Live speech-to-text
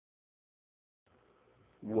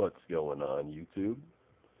What's going on, YouTube?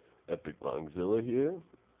 Epic Bongzilla here,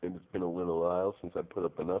 and it's been a little while since I put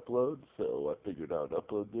up an upload, so I figured I'd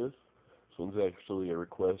upload this. This one's actually a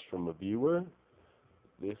request from a viewer.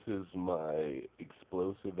 This is my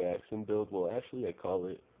explosive Axton build. Well, actually, I call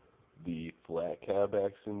it the Flakkhab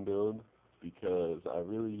Axton build because I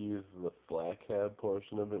really use the Flakkhab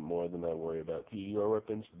portion of it more than I worry about TDR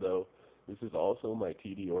weapons, though this is also my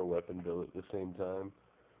TDR weapon build at the same time.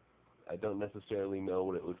 I don't necessarily know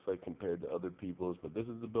what it looks like compared to other people's, but this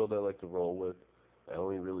is the build I like to roll with. I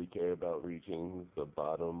only really care about reaching the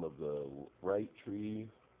bottom of the right tree,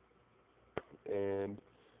 and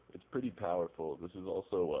it's pretty powerful. This is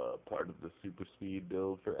also part of the super speed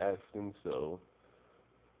build for Axton, so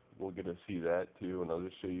we'll get to see that too, and I'll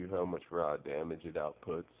just show you how much raw damage it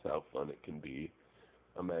outputs, how fun it can be.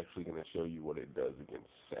 I'm actually going to show you what it does against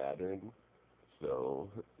Saturn, so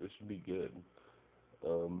this should be good.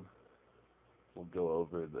 We'll go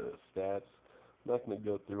over the stats. I'm not going to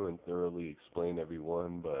go through and thoroughly explain every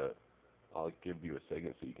one, but I'll give you a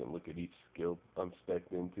second so you can look at each skill I'm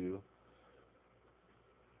spec'd into.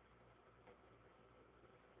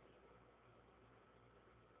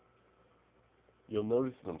 You'll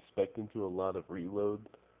notice that I'm spec'd into a lot of reload.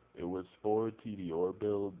 It was for TDR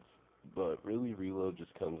builds, but really reload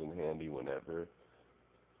just comes in handy whenever.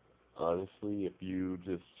 Honestly, if you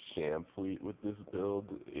just sham fleet with this build,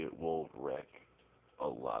 it will wreck a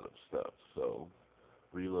lot of stuff, so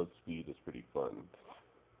reload speed is pretty fun.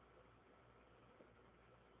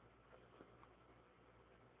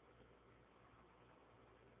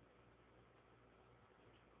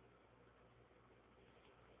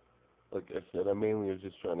 Like I said, I mainly was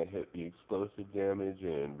just trying to hit the explosive damage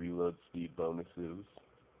and reload speed bonuses.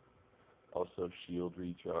 Also shield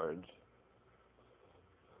recharge.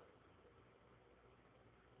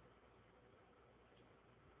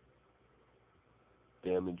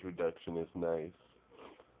 Damage reduction is nice.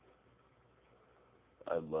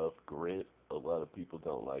 I love grit. A lot of people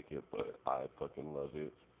don't like it, but I fucking love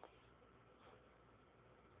it.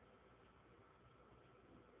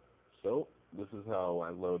 So, this is how I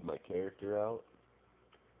load my character out.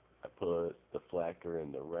 I put the Flakker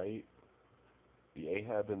in the right, the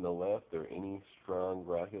Ahab in the left, or any strong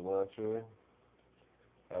rocket launcher.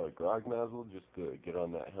 I have a Grog nozzle just to get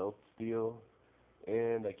on that health steal.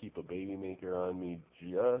 And I keep a baby maker on me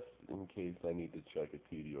just in case I need to chuck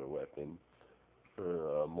a TDR weapon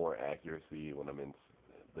for more accuracy when I'm in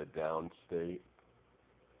the down state.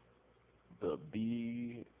 The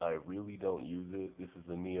B, I really don't use it. This is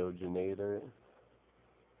a Neogenator.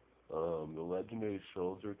 The Legendary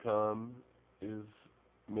Shoulder Com is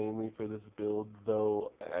mainly for this build,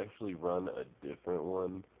 though I actually run a different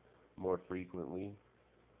one more frequently.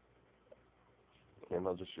 And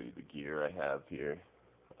I'll just show you the gear I have here.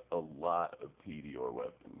 A lot of TDR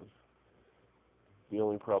weapons. The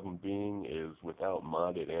only problem being is without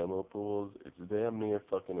modded ammo pools, it's damn near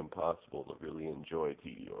fucking impossible to really enjoy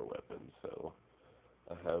TDR weapons, so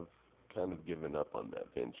I have kind of given up on that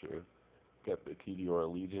venture. Got the TDR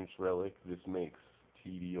Allegiance Relic. This makes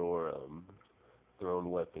TDR thrown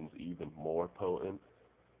weapons even more potent.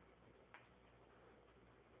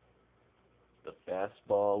 The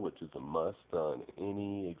Fastball, which is a must on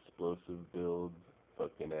any explosive build,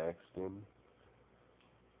 fucking Axton.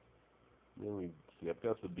 Then we see, I've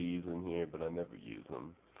got the Bs in here, but I never use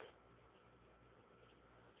them.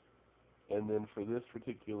 And then for this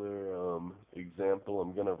particular example,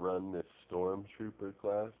 I'm gonna run this Stormtrooper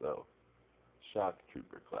class. Oh, Shock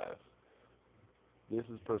Trooper class. This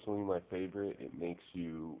is personally my favorite. It makes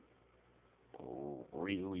you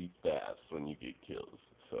really fast when you get kills.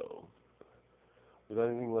 So, without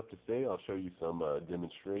anything left to say, I'll show you some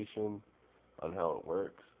demonstration on how it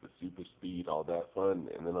works, the super speed, all that fun,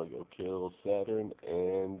 and then I'll go kill Saturn,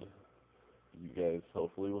 and you guys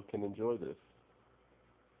hopefully can enjoy this.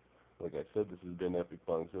 Like I said, this has been Epic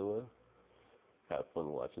Bongzilla. Have fun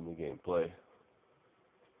watching the gameplay.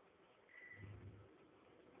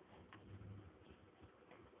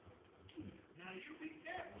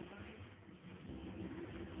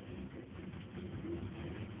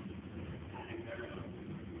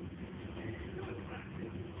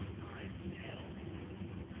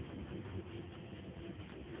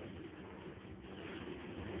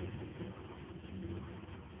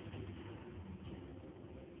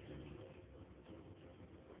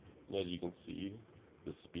 As you can see,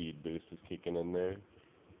 the speed boost is kicking in there.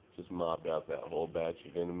 Just mobbed out that whole batch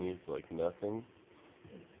of enemies like nothing.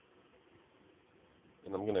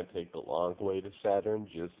 And I'm going to take the long way to Saturn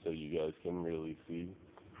just so you guys can really see.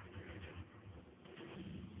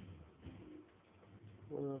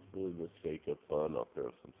 Well, for the sake of fun, I'll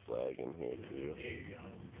throw some flag in here too.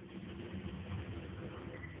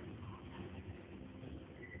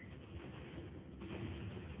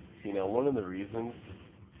 You know, one of the reasons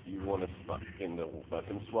you want to spot in the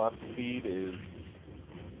weapon swap speed is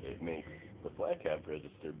it makes the Flakkhab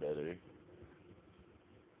register better.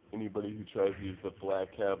 Anybody who tries to use the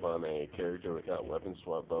Flakkhab on a character without weapon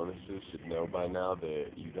swap bonuses should know by now that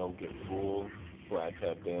you don't get full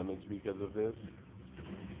Flakkhab damage because of this.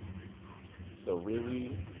 So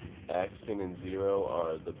really, Axton and Zero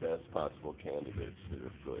are the best possible candidates for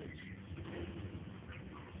this glitch.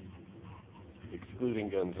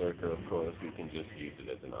 Excluding Gunzerker, of course, we can just use it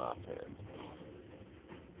as an offhand.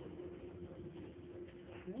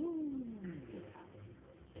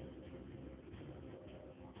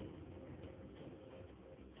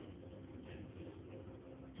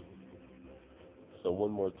 So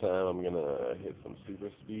one more time, I'm gonna hit some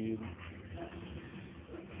super speed.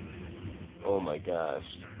 Oh my gosh,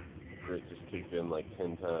 Grit just kicked in like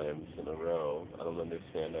 10 times in a row. I don't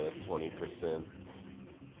understand that it's 20%.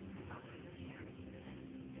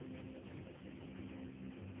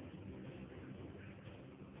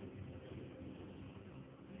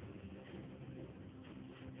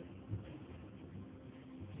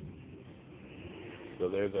 So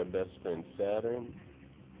there's our best friend Saturn.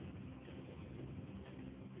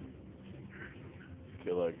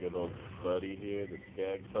 Kill our good old buddy here, the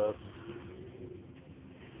Skag Pup.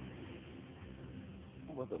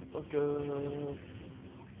 Motherfucker.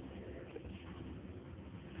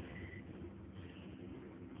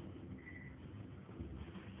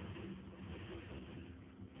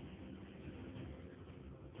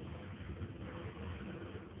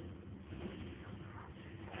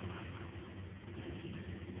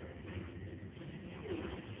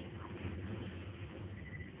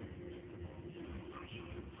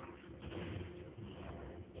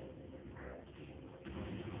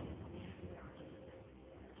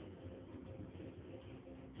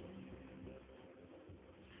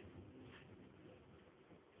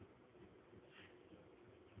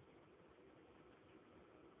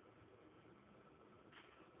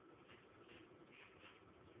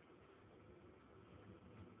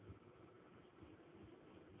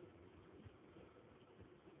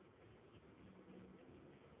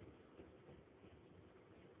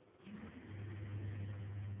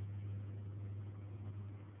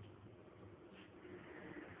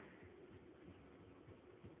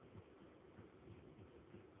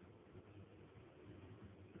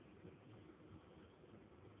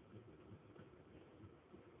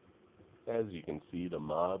 As you can see, the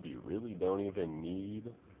mob, you really don't even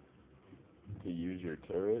need to use your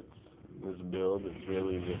turrets. This build is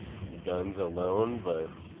really just guns alone, but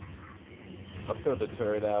I'll throw the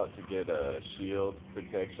turret out to get a shield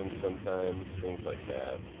protection sometimes, things like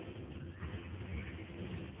that.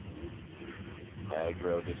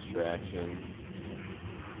 Aggro distraction.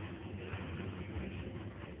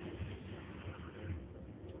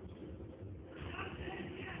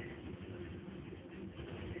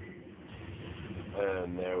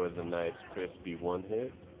 And there was a nice crispy one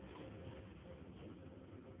hit.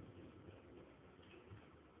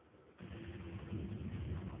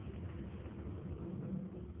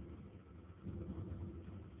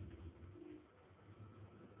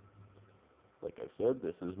 Like I said,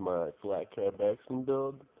 this is my Flakkhab Axton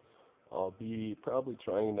build. I'll be probably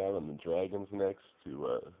trying it out on the dragons next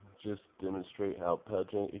to just demonstrate how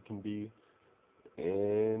pungent it can be.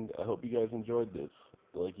 And I hope you guys enjoyed this.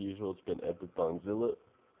 Like usual, it's been Epic Bongzilla.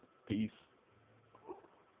 Peace.